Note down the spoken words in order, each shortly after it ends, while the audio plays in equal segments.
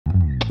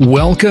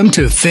Welcome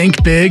to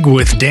Think Big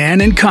with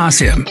Dan and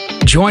Qasim.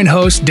 Join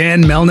hosts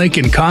Dan Melnick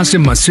and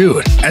Qasim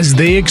Masood as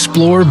they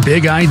explore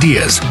big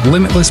ideas,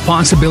 limitless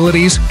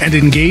possibilities, and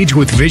engage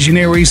with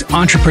visionaries,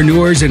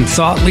 entrepreneurs, and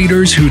thought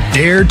leaders who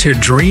dare to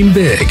dream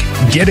big,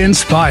 get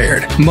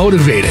inspired,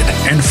 motivated,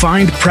 and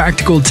find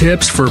practical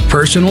tips for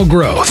personal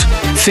growth.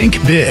 Think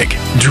big,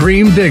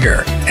 dream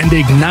bigger, and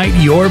ignite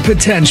your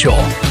potential.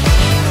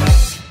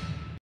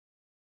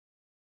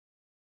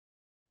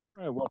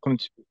 All right, welcome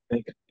to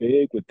Think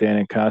Big with Dan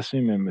and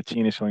Qasim, and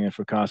Mateen filling in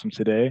for Qasim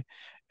today.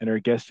 And our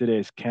guest today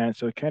is Ken.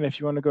 So, Ken, if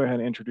you want to go ahead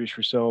and introduce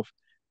yourself,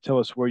 tell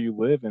us where you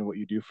live and what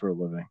you do for a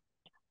living.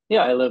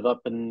 Yeah, I live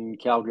up in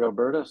Calgary,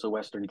 Alberta, so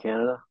Western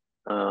Canada.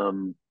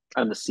 I'm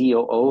the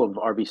COO of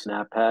RV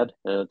SnapPad.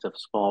 It's a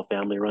small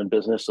family-run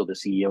business, so the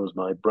CEO is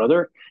my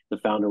brother, the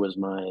founder was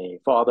my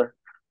father,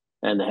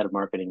 and the head of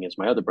marketing is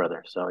my other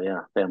brother. So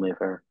yeah, family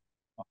affair.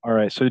 All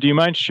right. So, do you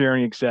mind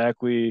sharing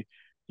exactly,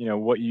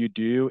 what you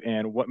do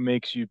and what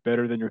makes you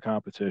better than your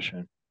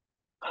competition?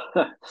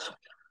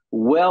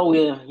 Well,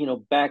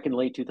 back in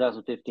late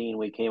 2015,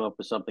 we came up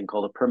with something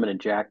called a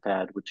permanent jack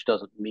pad, which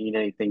doesn't mean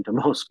anything to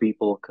most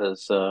people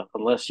because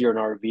unless you're an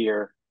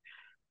RVer,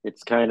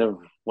 it's kind of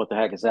what the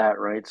heck is that,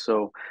 right?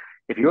 So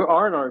if you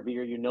are an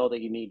RVer, you know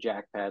that you need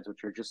jack pads,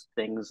 which are just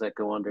things that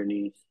go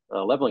underneath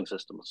leveling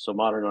systems. So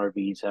modern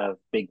RVs have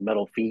big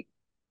metal feet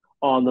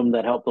on them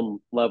that help them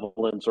level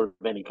in sort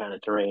of any kind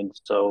of terrain.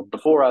 So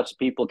before us,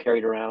 people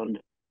carried around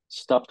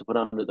stuff to put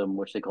under them,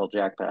 which they call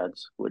jack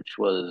pads, which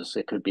was,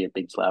 it could be a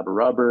big slab of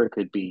rubber, it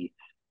could be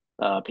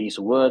a piece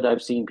of wood.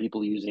 I've seen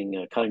people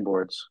using cutting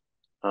boards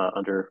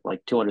under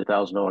like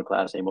 $200,000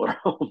 Class A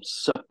motorhomes.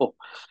 So,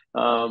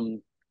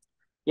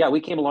 yeah,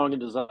 we came along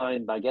and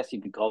designed, I guess you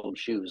could call them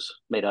shoes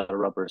made out of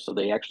rubber. So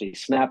they actually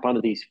snap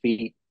onto these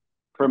feet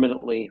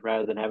permanently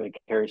rather than having to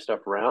carry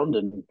stuff around.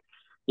 And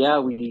yeah,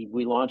 we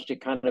launched it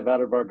kind of out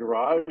of our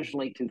garage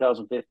late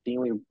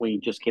 2015. We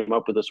just came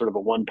up with a sort of a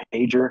one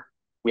pager.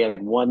 We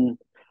had one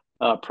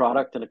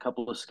product and a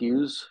couple of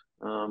SKUs,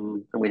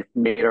 and we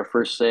made our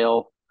first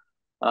sale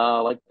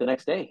like the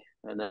next day,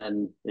 and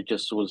then it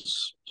just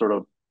was sort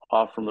of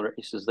off from the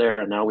races there.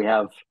 And now we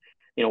have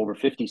over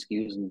 50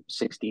 SKUs and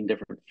 16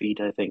 different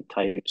feet, I think,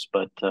 types.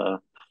 But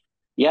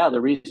yeah,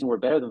 the reason we're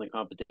better than the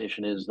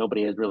competition is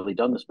nobody has really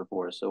done this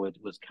before, so it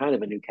was kind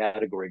of a new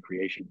category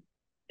creation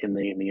in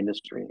the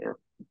industry. Yeah.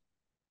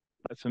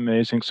 That's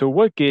amazing. So,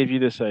 what gave you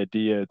this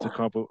idea to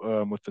come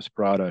up with this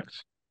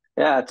product?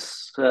 Yeah,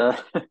 it's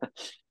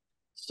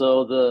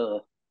so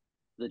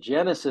the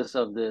genesis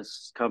of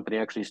this company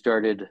actually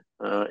started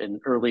in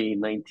early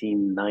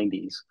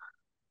 1990s.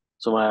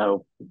 So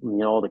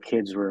all the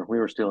kids we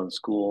were still in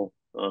school.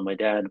 My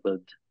dad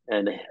would,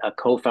 and a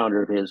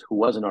co-founder of his who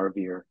was an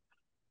RVer,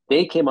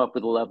 they came up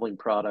with a leveling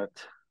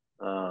product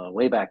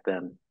way back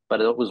then,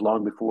 but it was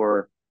long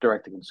before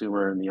direct to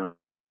consumer and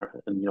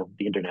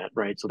the internet,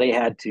 right? So they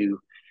had to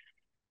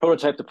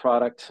prototype the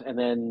product and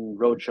then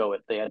roadshow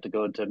it. They had to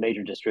go into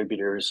major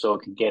distributors so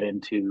it could get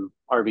into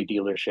RV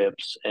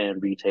dealerships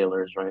and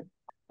retailers, right?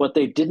 What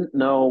they didn't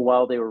know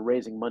while they were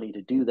raising money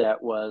to do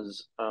that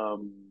was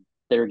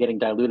they were getting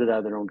diluted out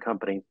of their own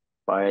company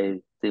by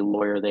the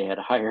lawyer they had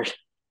hired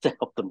to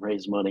help them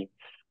raise money.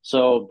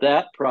 So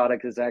that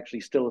product is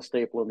actually still a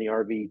staple in the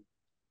RV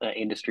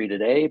industry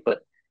today. But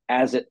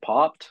as it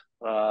popped,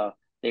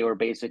 they were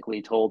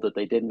basically told that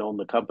they didn't own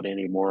the company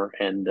anymore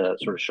and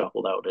sort of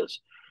shuffled out as.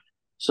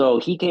 So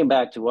he came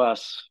back to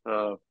us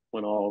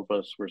when all of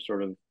us were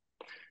sort of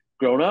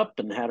grown up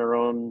and had our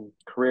own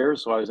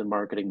careers. So I was in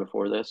marketing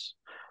before this.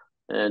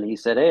 And he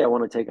said, "Hey, I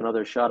want to take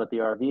another shot at the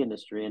RV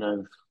industry,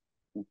 and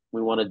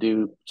we want to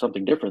do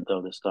something different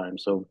though this time."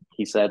 So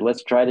he said,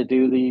 "Let's try to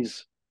do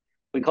these."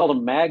 We called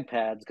them mag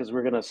pads because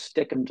we're going to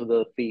stick them to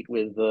the feet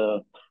with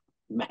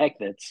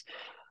magnets.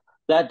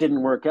 That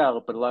didn't work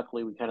out, but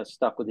luckily we kind of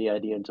stuck with the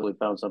idea until we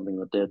found something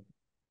that did.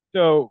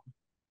 So,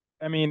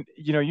 I mean,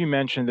 you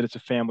mentioned that it's a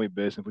family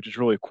business, which is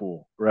really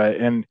cool, right?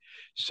 And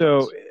so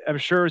Yes. I'm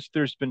sure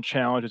there's been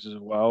challenges as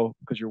well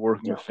because you're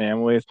working Yeah. with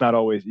family. It's not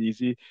always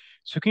easy.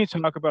 So can you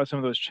talk about some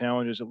of those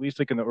challenges, at least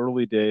like in the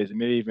early days, and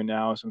maybe even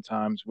now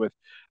sometimes with,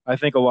 I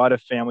think a lot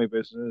of family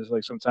businesses,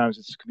 like sometimes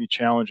it's can be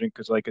challenging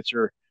because like it's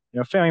your,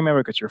 family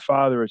member, it's your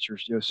father, it's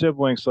your,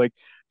 siblings. Like,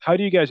 how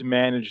do you guys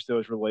manage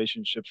those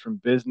relationships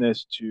from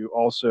business to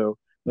also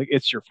like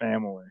it's your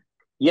family?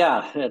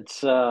 Yeah,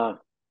 it's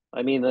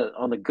I mean,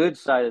 on the good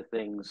side of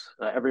things,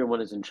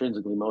 everyone is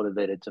intrinsically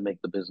motivated to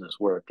make the business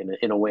work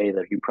in a way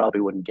that you probably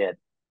wouldn't get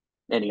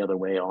any other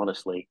way,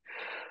 honestly.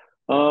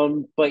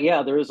 But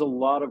yeah, there is a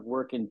lot of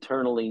work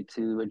internally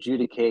to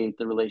adjudicate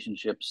the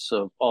relationships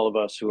of all of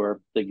us who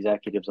are the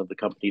executives of the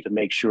company to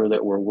make sure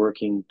that we're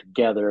working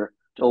together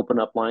to open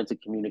up lines of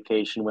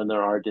communication when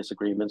there are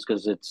disagreements,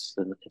 because it's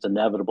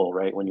inevitable,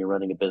 right? When you're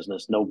running a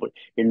business, nobody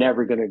you're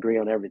never going to agree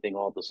on everything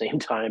all at the same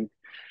time.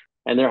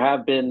 And there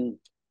have been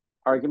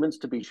arguments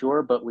to be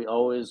sure, but we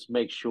always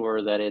make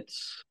sure that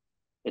it's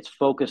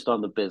focused on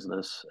the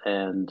business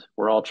and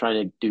we're all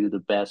trying to do the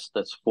best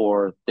that's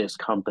for this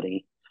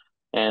company.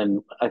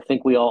 And I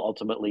think we all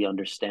ultimately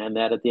understand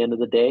that at the end of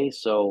the day.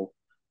 So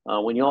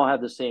when you all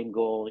have the same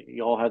goal,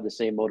 you all have the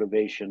same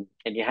motivation,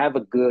 and you have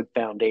a good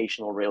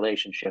foundational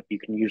relationship, you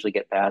can usually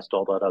get past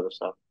all that other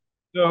stuff.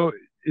 So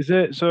is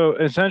it so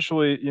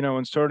essentially,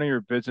 in starting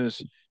your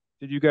business,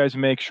 did you guys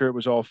make sure it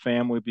was all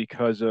family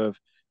because of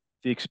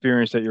the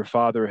experience that your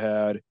father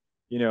had?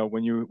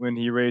 When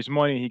he raised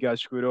money, he got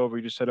screwed over.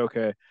 You just said,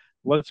 okay,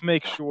 let's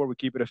make sure we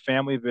keep it a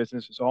family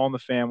business. It's all in the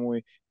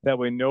family. That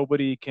way,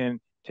 nobody can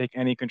take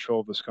any control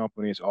of this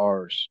company. It's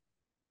ours.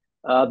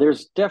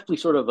 There's definitely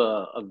sort of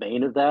a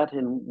vein of that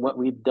in what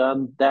we've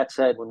done. That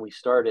said, when we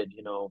started,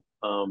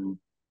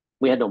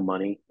 we had no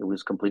money. It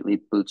was completely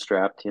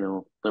bootstrapped.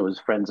 There was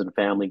friends and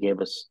family gave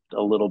us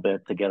a little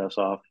bit to get us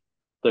off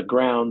the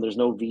ground. There's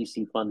no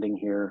VC funding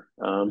here.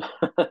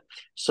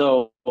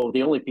 So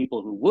the only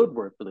people who would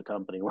work for the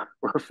company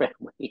were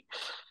family.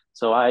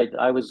 So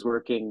I was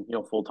working,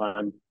 full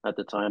time at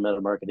the time at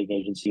a marketing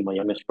agency. My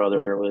youngest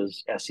brother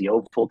was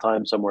SEO full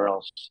time somewhere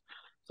else.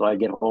 So I'd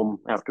get home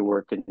after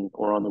work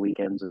or on the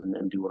weekends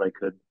and do what I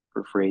could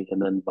for free.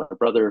 And then my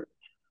brother,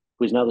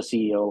 who's now the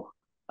CEO,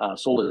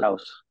 sold his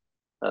house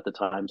at the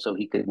time, so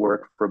he could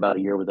work for about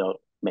a year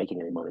without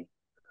making any money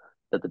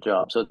at the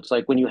job. So it's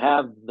like when you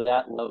have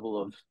that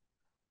level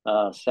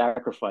of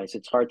sacrifice,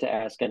 it's hard to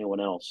ask anyone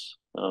else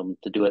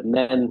to do it. And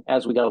then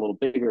as we got a little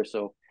bigger,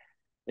 so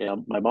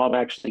my mom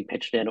actually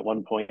pitched in at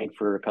one point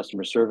for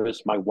customer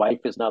service. My wife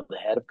is now the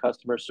head of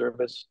customer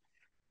service.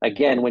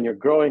 Again, when you're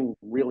growing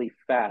really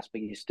fast,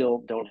 but you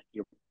still don't,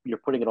 you're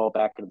putting it all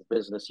back into the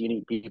business. You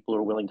need people who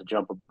are willing to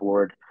jump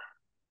aboard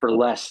for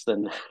less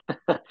than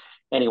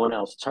anyone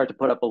else. It's hard to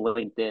put up a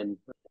LinkedIn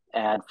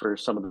ad for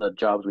some of the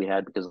jobs we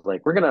had because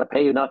like we're gonna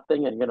pay you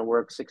nothing and you're gonna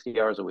work 60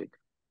 hours a week.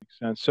 Makes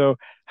sense. So,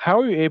 how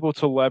are you able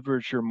to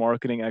leverage your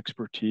marketing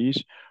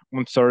expertise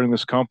when starting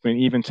this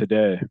company, even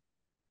today?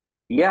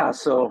 Yeah,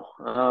 so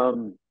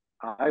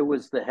I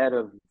was the head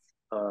of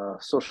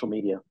social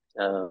media,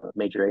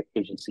 major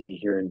agency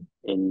here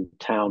in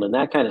town, and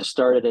that kind of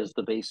started as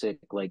the basic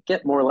like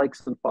get more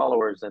likes and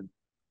followers, and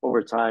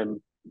over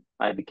time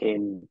I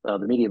became the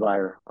media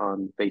buyer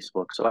on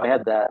Facebook. So I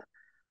had that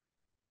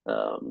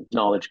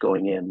knowledge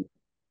going in,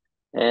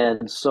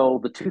 and so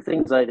the two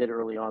things I did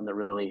early on that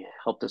really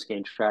helped us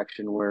gain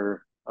traction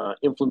were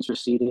influencer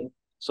seeding.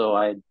 So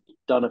I'd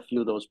done a few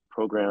of those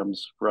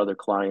programs for other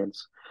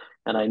clients.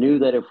 And I knew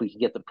that if we could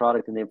get the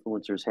product in the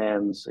influencers'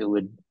 hands, it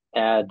would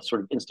add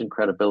sort of instant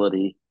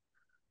credibility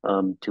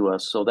to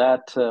us. So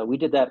that we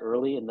did that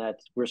early, and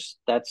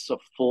that's a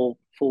full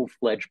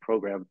fledged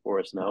program for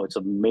us now. It's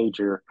a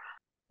major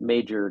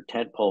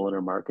tentpole in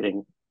our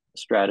marketing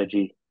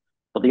strategy.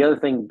 But the other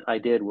thing I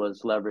did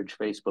was leverage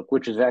Facebook,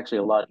 which is actually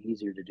a lot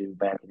easier to do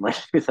back in like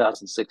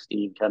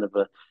 2016, kind of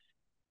a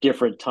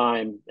different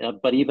time.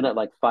 But even at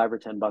like $5 or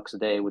 $10 a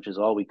day, which is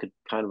all we could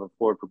kind of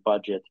afford for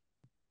budget,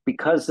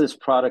 because this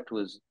product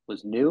was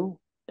new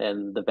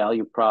and the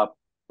value prop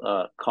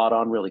caught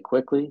on really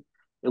quickly,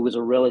 it was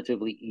a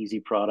relatively easy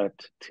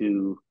product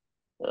to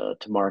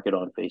market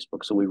on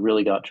Facebook. So we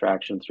really got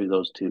traction through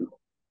those two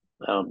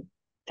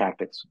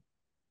tactics.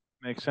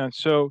 Makes sense.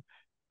 So,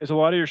 is a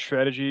lot of your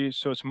strategy,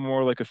 so it's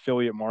more like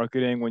affiliate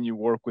marketing when you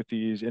work with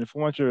these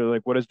influencers?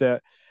 Like, what is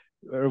that,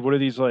 or what are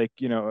these like,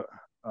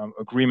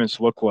 agreements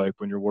look like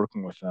when you're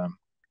working with them?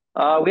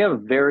 We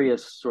have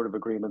various sort of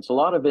agreements. A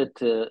lot of it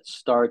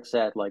starts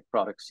at like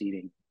product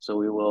seeding. So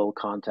we will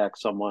contact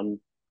someone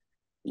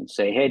and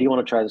say, "Hey, do you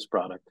want to try this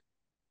product?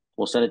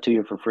 We'll send it to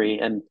you for free."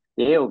 And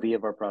the AOV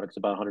of our product is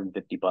about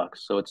 $150,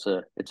 so it's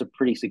a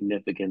pretty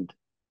significant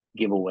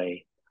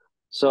giveaway.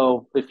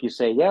 So if you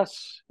say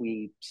yes,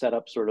 we set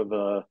up sort of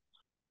a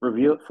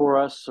review it for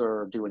us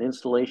or do an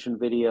installation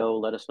video.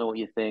 Let us know what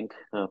you think.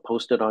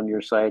 Post it on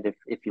your site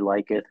if you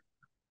like it.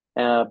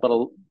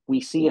 But we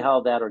see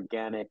how that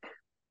organic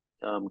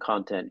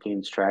content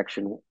gains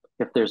traction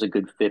if there's a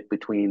good fit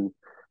between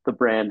the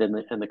brand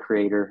and the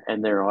creator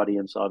and their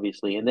audience,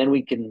 obviously. And then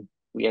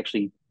we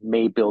actually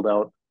may build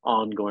out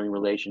ongoing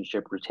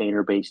relationship,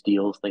 retainer based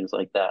deals, things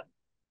like that.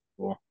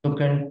 Cool. So,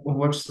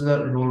 what's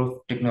the role of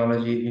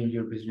technology in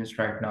your business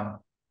right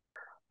now?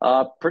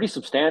 Pretty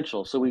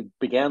substantial. So we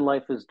began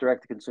life as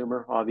direct to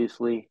consumer,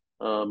 obviously.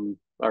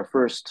 Our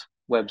first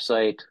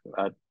website,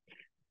 I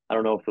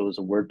don't know if it was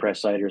a WordPress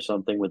site or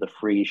something with a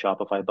free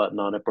Shopify button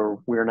on it, but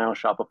we're now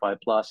Shopify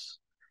Plus.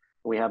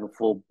 We have a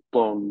full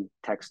blown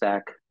tech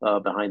stack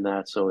behind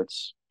that. So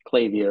it's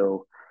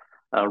Klaviyo,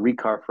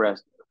 Recart for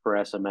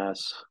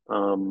SMS.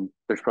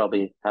 There's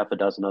probably half a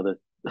dozen other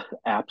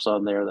apps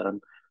on there that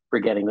I'm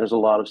forgetting. There's a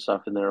lot of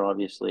stuff in there,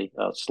 obviously.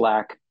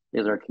 Slack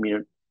is our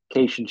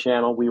communication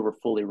channel. We were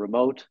fully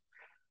remote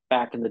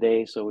back in the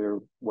day, so we were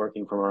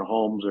working from our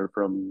homes or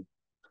from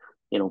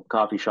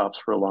coffee shops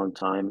for a long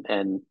time.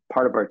 And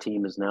part of our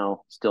team is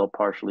now still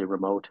partially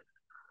remote.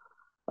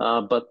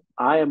 But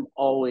I am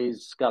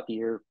always got the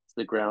ear to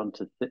the ground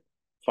to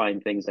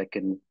find things that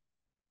can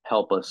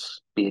help us,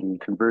 be it in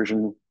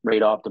conversion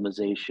rate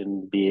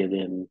optimization, be it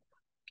in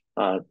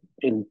uh,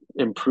 in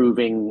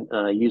improving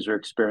user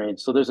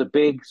experience. So there's a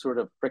big sort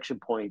of friction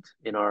point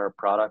in our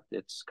product.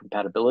 It's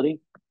compatibility.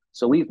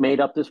 So we've made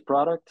up this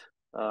product,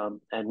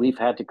 and we've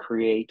had to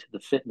create the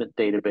fitment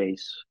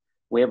database.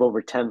 We have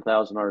over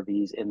 10,000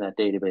 RVs in that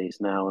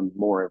database now, and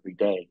more every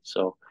day.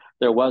 So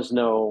there was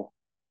no,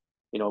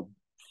 you know,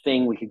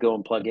 thing we could go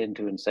and plug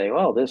into and say,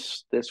 "Oh,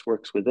 this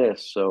works with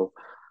this." So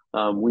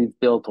we've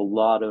built a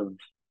lot of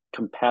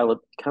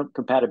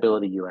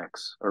compatibility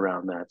UX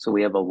around that. So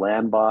we have a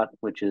LAN bot,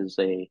 which is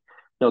a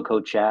no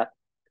code chat,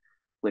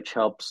 which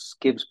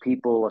gives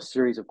people a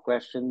series of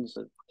questions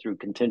through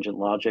contingent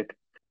logic,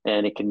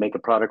 and it can make a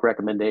product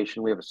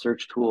recommendation. We have a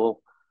search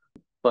tool,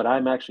 but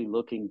I'm actually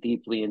looking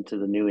deeply into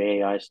the new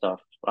AI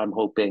stuff. I'm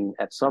hoping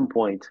at some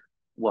point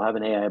we'll have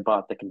an AI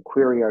bot that can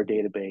query our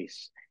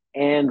database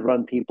and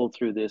run people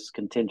through this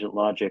contingent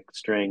logic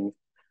string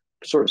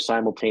sort of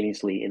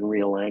simultaneously in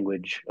real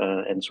language,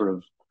 and sort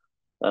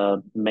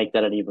of make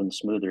that an even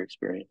smoother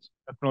experience.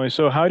 Definitely.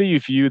 So how do you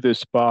view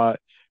this bot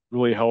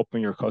really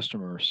helping your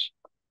customers?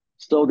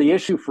 So the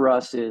issue for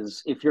us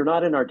is if you're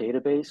not in our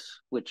database,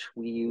 which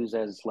we use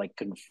as like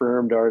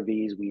confirmed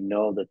RVs, we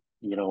know that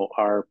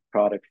our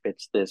product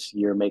fits this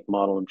year, make,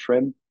 model, and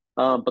trim.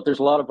 But there's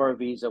a lot of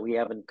RVs that we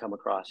haven't come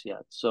across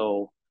yet.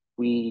 So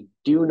we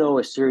do know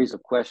a series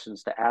of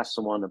questions to ask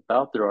someone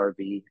about their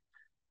RV.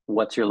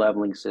 What's your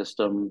leveling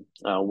system?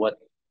 What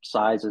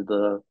size is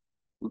the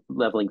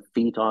leveling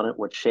feet on it?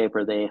 What shape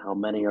are they? How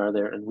many are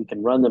there? And we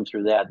can run them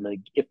through that.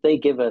 And if they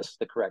give us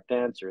the correct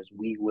answers,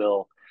 we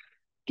will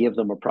give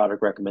them a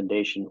product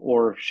recommendation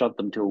or shunt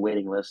them to a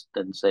waiting list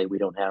and say we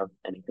don't have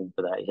anything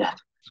for that yet.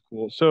 That's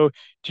cool. So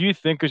do you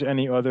think there's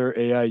any other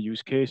AI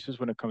use cases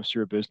when it comes to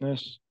your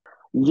business?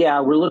 Yeah,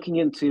 we're looking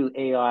into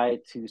AI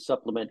to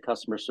supplement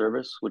customer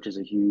service, which is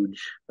a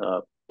huge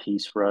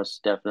piece for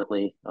us,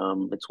 definitely.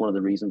 It's one of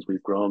the reasons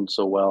we've grown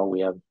so well.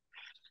 We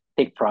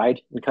take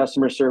pride in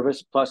customer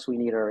service. Plus, we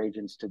need our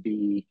agents to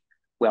be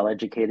well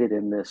educated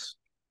in this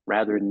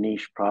rather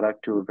niche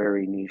product to a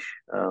very niche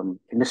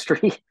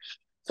industry.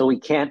 So we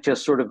can't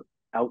just sort of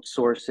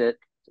outsource it,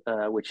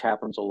 which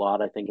happens a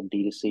lot, I think, in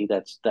D2C.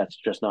 That's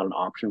just not an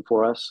option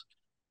for us.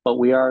 But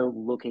we are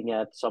looking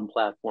at some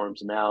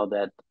platforms now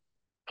that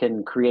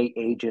can create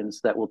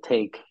agents that will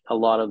take a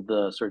lot of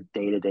the sort of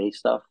day-to-day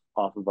stuff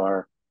off of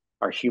our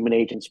human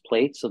agents'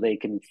 plate, so they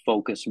can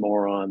focus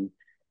more on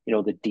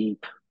the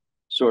deep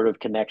sort of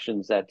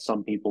connections that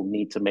some people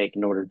need to make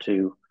in order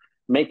to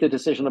make the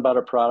decision about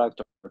a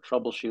product or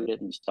troubleshoot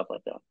it and stuff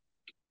like that.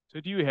 So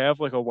do you have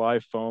like a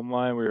live phone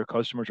line where your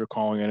customers are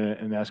calling in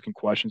and asking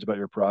questions about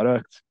your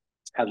product?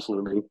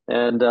 Absolutely.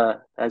 And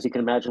as you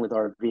can imagine with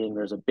RVing,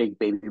 there's a big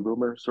baby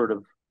boomer sort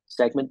of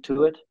segment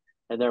to it.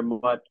 And they're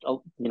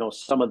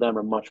some of them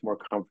are much more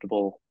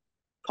comfortable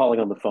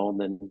calling on the phone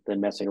than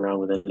messing around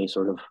with any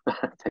sort of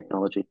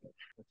technology.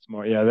 That's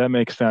smart. Yeah, that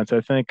makes sense. I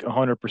think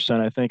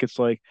 100%. I think it's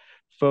like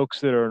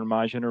folks that are in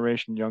my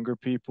generation, younger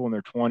people in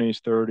their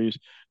 20s, 30s,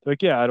 they're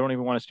like, yeah, I don't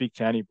even want to speak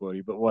to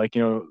anybody. But like,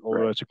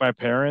 Right. it's like my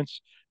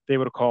parents, they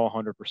would call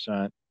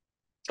 100%.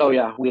 Oh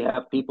yeah, we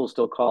have people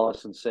still call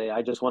us and say,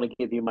 "I just want to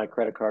give you my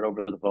credit card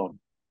over the phone."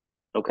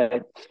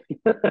 Okay.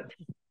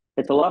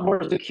 It's a lot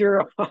more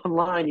secure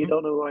online. You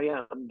don't know who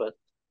I am, but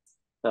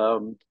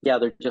yeah,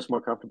 they're just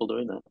more comfortable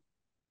doing that.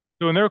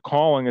 So when they're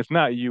calling, it's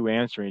not you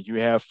answering. You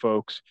have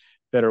folks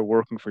that are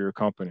working for your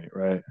company,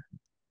 right?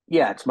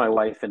 Yeah, it's my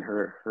wife and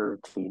her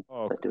team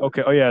Oh, that do it.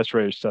 okay. Oh, yeah, that's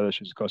right. So that's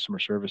just customer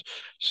service.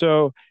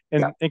 So,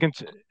 Yeah.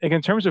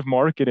 in terms of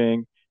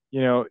marketing,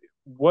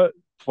 what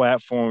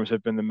platforms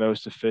have been the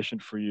most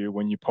efficient for you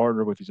when you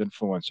partner with these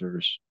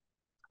influencers?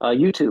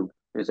 YouTube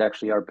is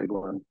actually our big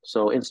one.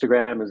 So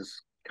Instagram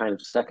is kind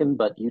of second,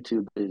 but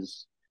YouTube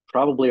is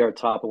probably our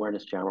top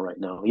awareness channel right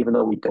now. Even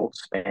though we don't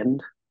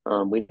spend,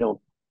 we don't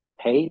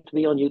pay to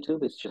be on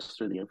YouTube. It's just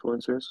through the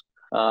influencers.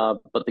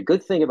 But the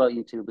good thing about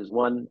YouTube is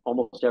one,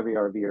 almost every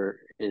RVer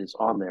is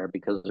on there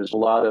because there's a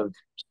lot of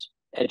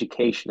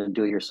education and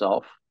do it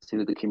yourself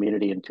to the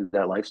community and to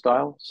that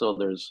lifestyle. So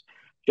there's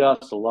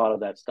just a lot of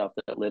that stuff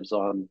that lives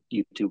on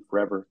YouTube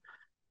forever.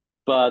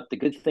 But the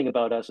good thing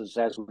about us is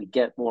as we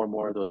get more and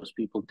more of those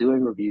people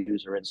doing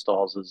reviews or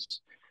installs,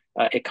 is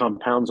it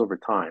compounds over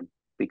time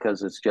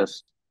because it's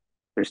just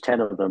there's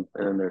 10 of them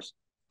and then there's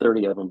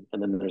 30 of them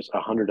and then there's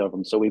 100 of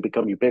them. So we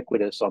become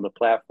ubiquitous on the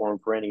platform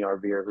for any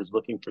RVer who's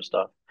looking for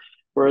stuff.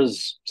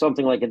 Whereas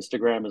something like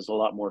Instagram is a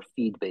lot more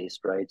feed based,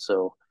 right?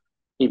 So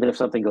even if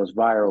something goes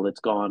viral, it's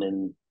gone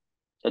in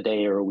a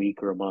day or a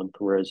week or a month.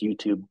 Whereas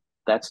YouTube,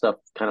 that stuff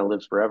kind of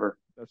lives forever.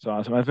 That's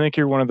awesome. I think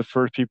you're one of the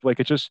first people.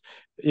 Like, it's just,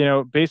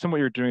 based on what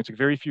you're doing, it's like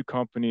very few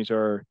companies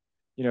are,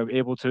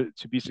 able to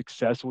be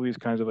successful with these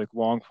kinds of like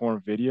long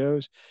form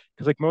videos.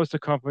 Because like most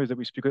of the companies that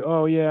we speak with,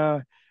 oh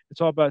yeah,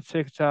 it's all about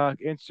TikTok,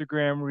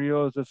 Instagram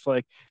Reels. It's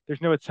like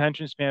there's no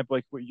attention span. But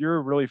like what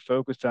you're really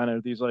focused on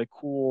are these like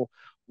cool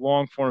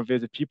long form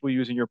videos of people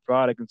using your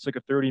product. It's like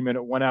a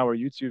 30-minute, 1 hour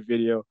YouTube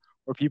video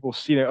where people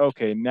see it.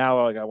 Okay,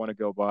 now like I want to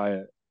go buy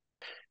it.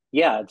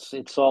 Yeah,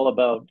 it's all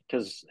about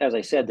because as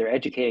I said, they're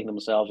educating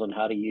themselves on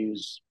how to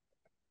use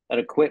an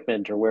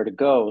equipment or where to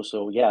go.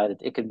 So yeah,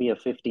 it could be a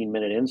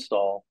 15-minute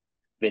install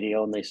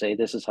video, and they say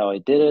this is how I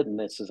did it, and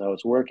this is how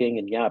it's working,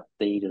 and yeah,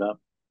 they eat it up.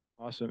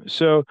 Awesome.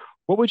 So,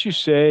 what would you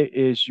say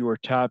is your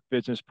top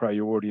business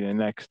priority in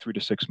the next 3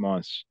 to 6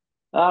 months?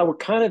 We're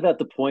kind of at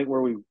the point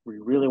where we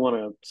really want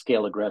to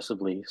scale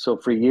aggressively. So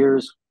for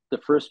years, the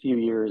first few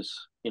years,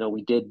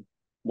 we did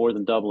more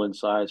than double in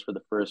size for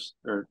the first,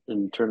 or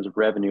in terms of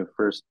revenue,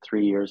 first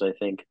 3 years, I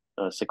think,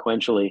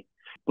 sequentially.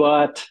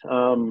 But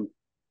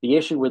the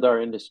issue with our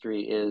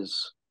industry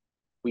is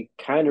we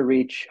kind of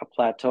reach a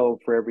plateau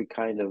for every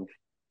kind of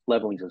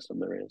leveling system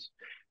there is.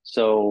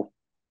 So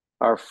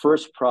our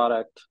first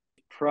product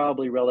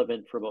probably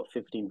relevant for about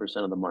 15%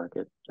 of the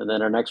market. And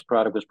then our next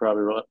product was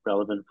probably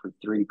relevant for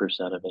 3%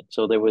 of it.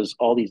 So there was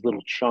all these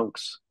little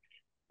chunks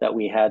that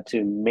we had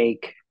to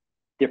make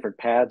different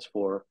pads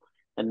for.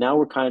 And now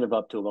we're kind of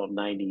up to about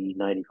 90,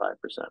 95%.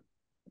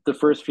 The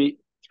first 3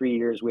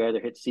 years, we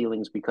either hit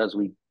ceilings because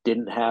we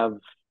didn't have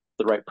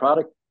the right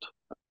product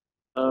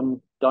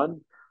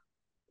done,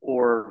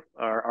 or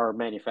our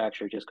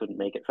manufacturer just couldn't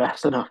make it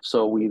fast enough.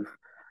 So we've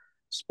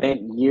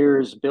spent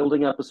years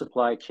building up a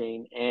supply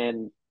chain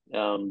and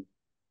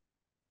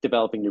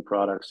developing new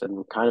products, and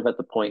we're kind of at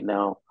the point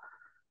now.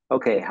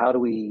 Okay, how do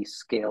we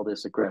scale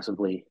this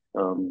aggressively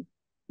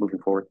moving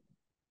forward?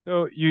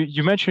 So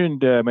you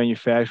mentioned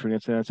manufacturing.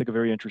 That's like a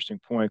very interesting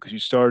point because you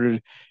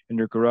started in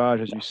your garage,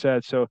 as you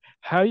said. So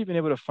how have you been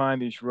able to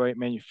find these right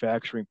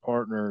manufacturing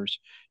partners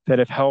that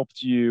have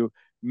helped you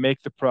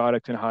make the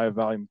product in high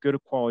volume, good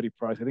quality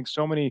product? I think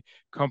so many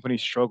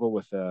companies struggle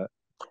with that.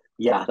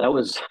 Yeah, that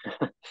was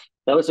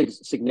that was a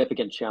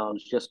significant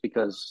challenge just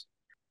because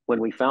when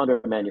we found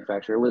our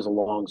manufacturer, it was a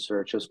long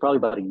search. It was probably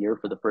about a year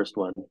for the first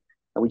one.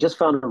 And we just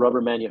found a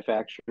rubber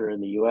manufacturer in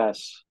the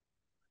US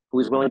who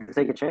was willing to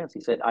take a chance.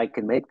 He said, I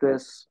can make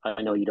this.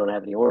 I know you don't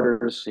have any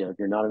orders.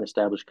 You're not an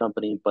established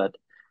company, but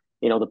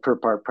the per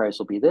part price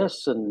will be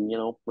this, and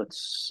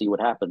let's see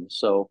what happens.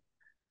 So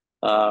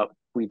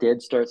we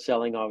did start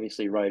selling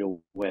obviously right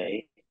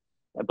away,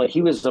 but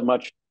he was a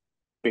much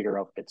bigger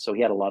outfit. So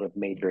he had a lot of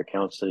major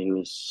accounts that he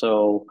was.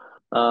 So,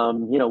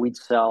 we'd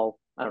sell,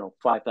 I don't know,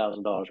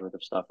 $5,000 worth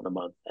of stuff in a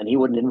month, and he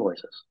wouldn't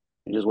invoice us.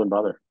 He just wouldn't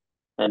bother.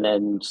 And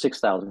then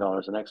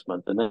 $6,000 the next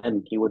month, and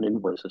then he wouldn't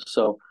invoice us.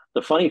 So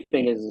the funny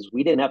thing is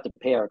we didn't have to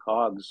pay our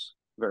COGS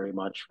very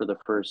much for the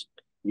first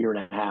year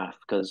and a half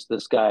because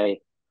this guy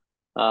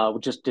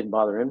just didn't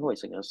bother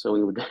invoicing us.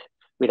 So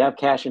we'd have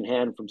cash in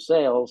hand from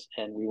sales,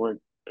 and we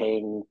weren't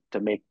paying to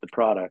make the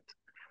product,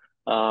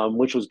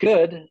 which was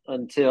good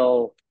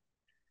until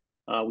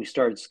we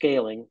started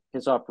scaling.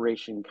 His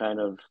operation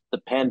the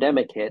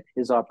pandemic hit,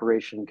 his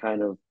operation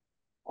kind of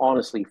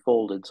honestly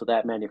folded. So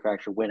that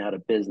manufacturer went out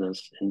of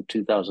business in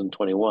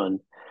 2021.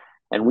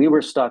 And we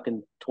were stuck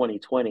in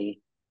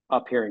 2020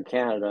 up here in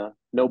Canada.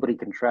 Nobody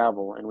can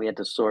travel. And we had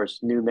to source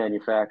new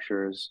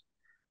manufacturers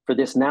for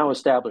this now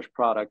established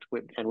product.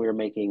 And we were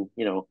making,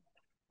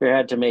 we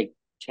had to make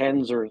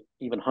tens or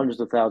even hundreds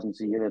of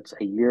thousands of units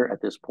a year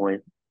at this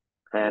point.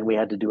 And we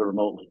had to do it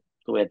remotely.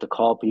 So we had to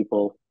call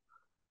people.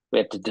 We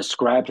had to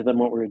describe to them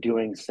what we were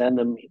doing, send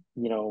them,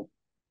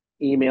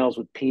 emails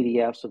with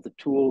PDFs of the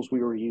tools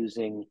we were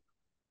using,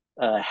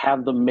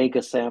 have them make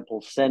a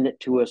sample, send it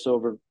to us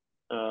over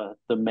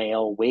the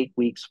mail, wait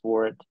weeks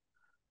for it.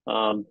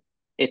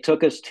 It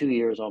took us 2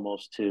 years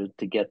almost to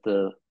get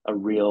a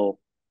real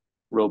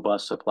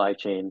robust supply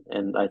chain.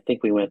 And I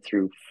think we went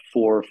through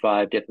 4 or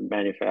 5 different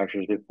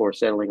manufacturers before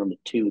settling on the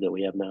 2 that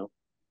we have now.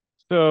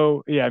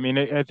 So yeah, I mean,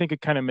 I think it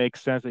kind of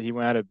makes sense that he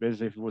went out of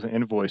business if he wasn't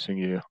invoicing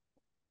you.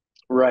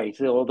 Right.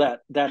 Well,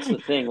 that's the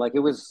thing. Like it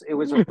was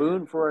a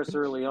boon for us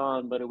early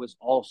on, but it was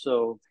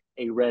also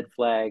a red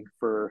flag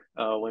for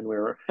when we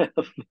were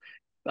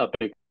a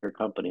bigger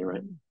company,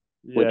 right?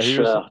 Yeah, he Which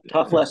was.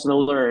 tough lesson to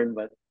learn,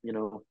 but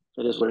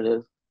it is what it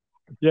is.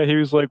 Yeah, he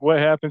was like, "What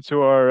happened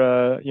to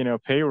our,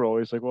 payroll?"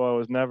 He's like, "Well, I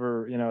was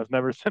never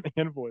sending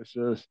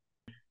invoices."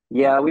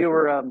 Yeah, we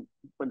were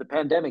when the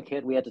pandemic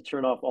hit, we had to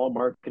turn off all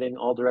marketing,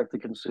 all direct to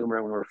consumer,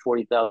 and we were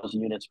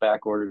 40,000 units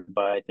back ordered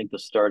by I think the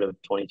start of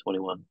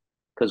 2021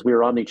 because we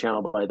were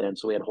omni-channel by then,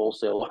 so we had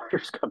wholesale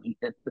orders coming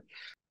in.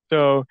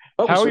 So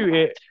Oh, how are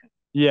you?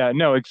 Yeah,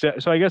 no,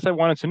 exactly. So I guess I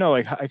wanted to know,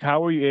 like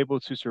how were you able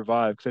to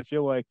survive? Because I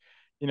feel like,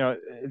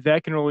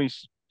 that can really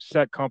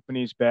set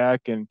companies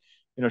back and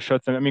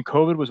shut them. I mean,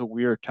 COVID was a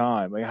weird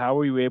time. Like, how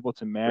were you able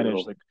to manage,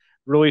 brutal. like,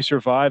 really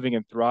surviving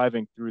and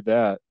thriving through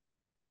that?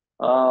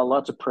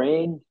 Lots of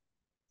praying.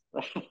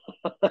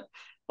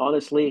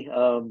 Honestly,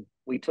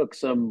 we took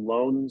some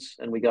loans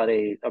and we got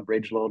a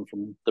bridge loan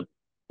from the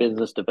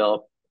business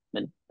development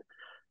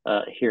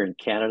here in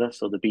Canada,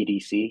 so the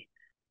BDC,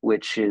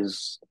 which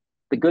is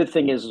the good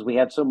thing is we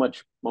had so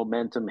much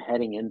momentum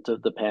heading into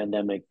the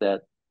pandemic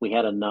that we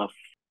had enough,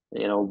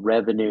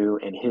 revenue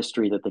and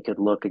history that they could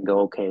look and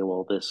go, okay,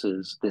 well, this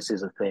is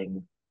a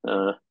thing.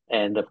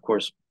 And of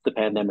course, the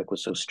pandemic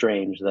was so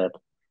strange that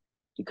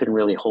you couldn't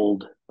really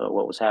hold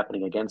what was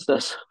happening against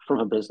us from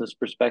a business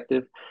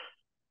perspective.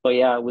 But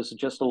yeah, it was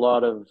just a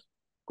lot of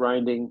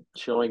grinding,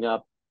 showing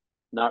up,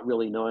 not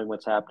really knowing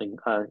what's happening.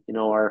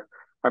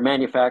 our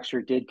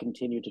manufacturer did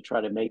continue to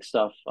try to make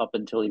stuff up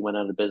until he went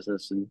out of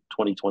business in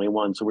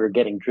 2021. So we were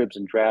getting dribs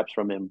and drabs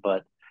from him,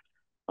 but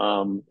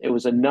it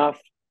was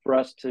enough for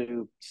us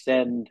to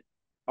send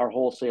our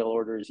wholesale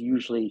orders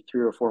usually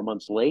 3 or 4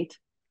 months late.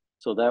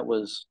 So that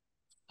was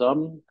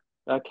some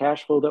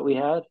cash flow that we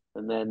had.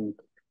 And then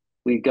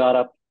we got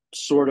up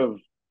sort of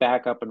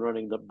back up and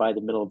running by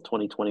the middle of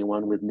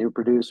 2021 with new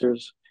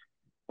producers.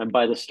 And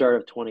by the start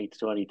of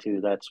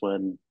 2022, that's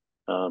when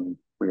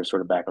we were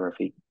sort of back on our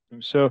feet.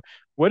 So,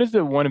 what is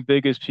the one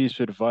biggest piece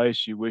of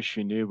advice you wish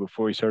you knew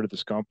before you started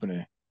this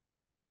company?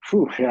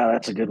 Whew, yeah,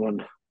 that's a good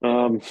one.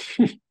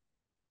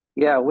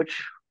 Yeah,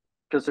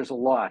 because there's a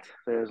lot.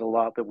 There's a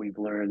lot that we've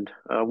learned.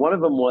 One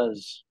of them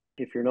was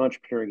if you're an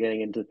entrepreneur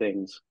getting into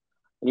things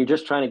and you're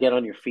just trying to get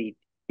on your feet,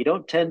 you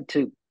don't tend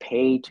to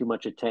pay too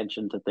much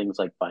attention to things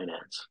like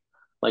finance,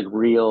 like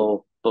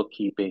real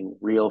bookkeeping,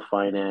 real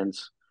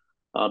finance.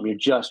 You're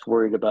just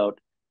worried about,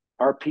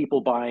 are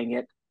people buying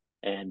it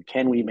and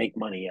can we make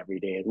money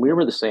every day? And we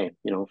were the same,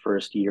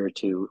 first year or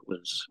two.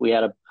 We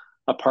had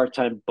a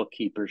part-time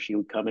bookkeeper. She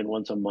would come in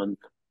once a month,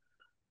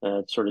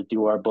 sort of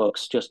do our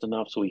books just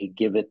enough so we could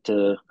give it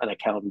to an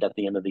accountant at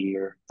the end of the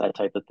year, that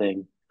type of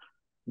thing.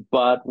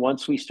 But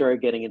once we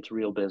started getting into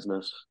real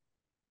business,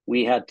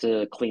 we had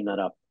to clean that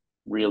up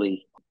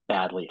really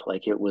badly.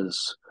 Like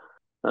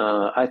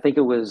I think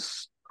it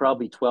was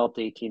probably 12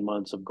 to 18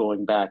 months of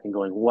going back and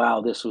going,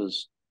 wow, this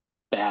was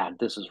bad.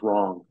 This is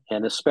wrong.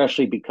 And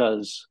especially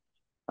because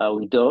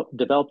we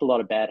developed a lot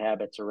of bad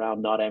habits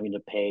around not having to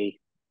pay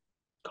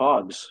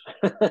COGS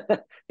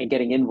and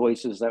getting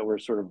invoices that were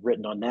sort of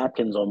written on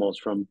napkins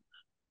almost from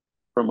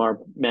our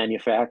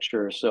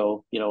manufacturer.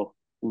 So,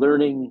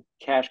 learning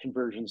cash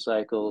conversion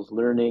cycles,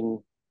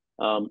 learning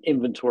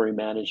inventory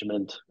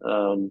management,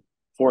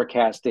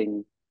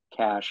 forecasting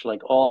cash,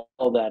 like all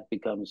that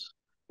becomes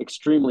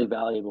extremely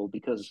valuable,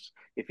 because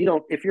if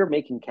you're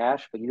making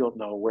cash but you don't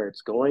know where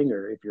it's going,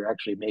 or if you're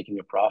actually making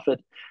a profit,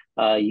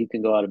 you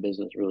can go out of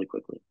business really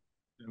quickly.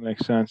 That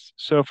makes sense.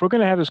 So if we're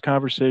going to have this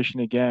conversation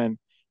again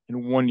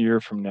in 1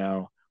 year from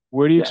now,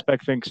 where do you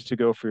expect things to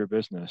go for your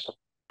business?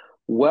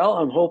 Well,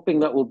 I'm hoping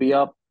that we'll be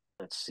up,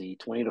 20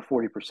 to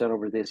 40%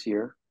 over this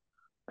year.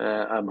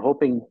 I'm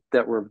hoping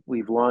that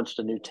we've launched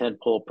a new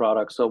tentpole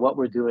product. So what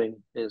we're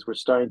doing is we're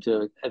starting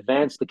to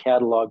advance the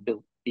catalog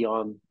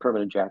beyond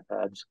permanent jack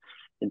pads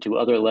into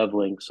other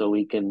leveling, so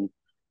we can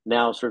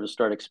now sort of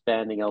start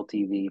expanding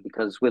LTV,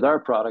 because with our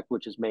product,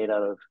 which is made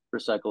out of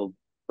recycled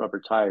rubber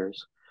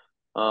tires,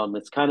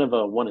 it's kind of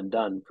a one and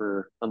done,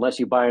 unless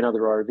you buy another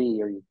RV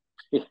or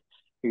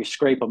you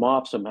scrape them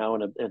off somehow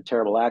in a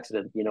terrible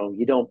accident.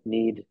 You don't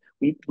need.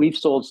 We've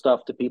sold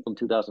stuff to people in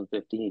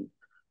 2015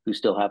 who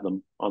still have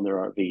them on their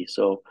RV.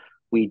 So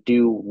we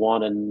do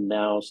want to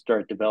now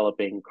start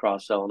developing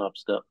cross-sell and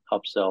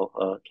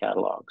upsell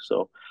catalog.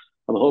 So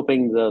I'm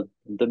hoping the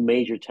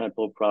major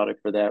tentpole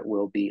product for that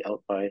will be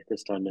out by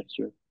this time next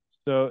year.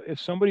 So if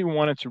somebody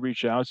wanted to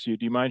reach out to you,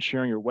 do you mind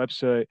sharing your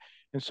website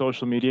and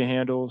social media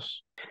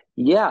handles?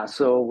 Yeah,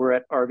 so we're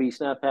at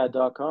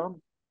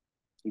rvsnappad.com.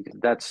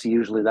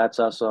 That's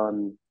us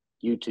on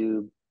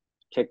YouTube,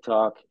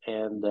 TikTok,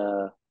 and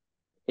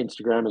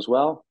Instagram as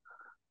well.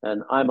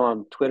 And I'm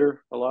on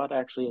Twitter a lot,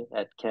 actually,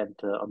 at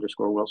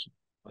Kent_Wilson.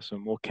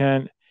 Awesome. Well,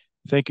 Ken,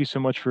 thank you so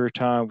much for your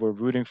time. We're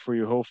rooting for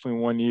you. Hopefully in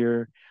 1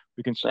 year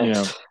we can,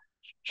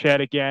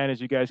 chat again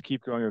as you guys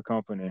keep growing your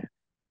company.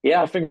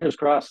 Yeah, fingers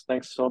crossed.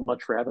 Thanks so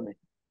much for having me.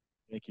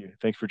 Thank you.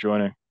 Thanks for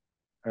joining.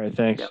 All right.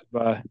 Thanks. Yep.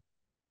 Bye.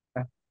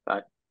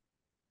 Bye.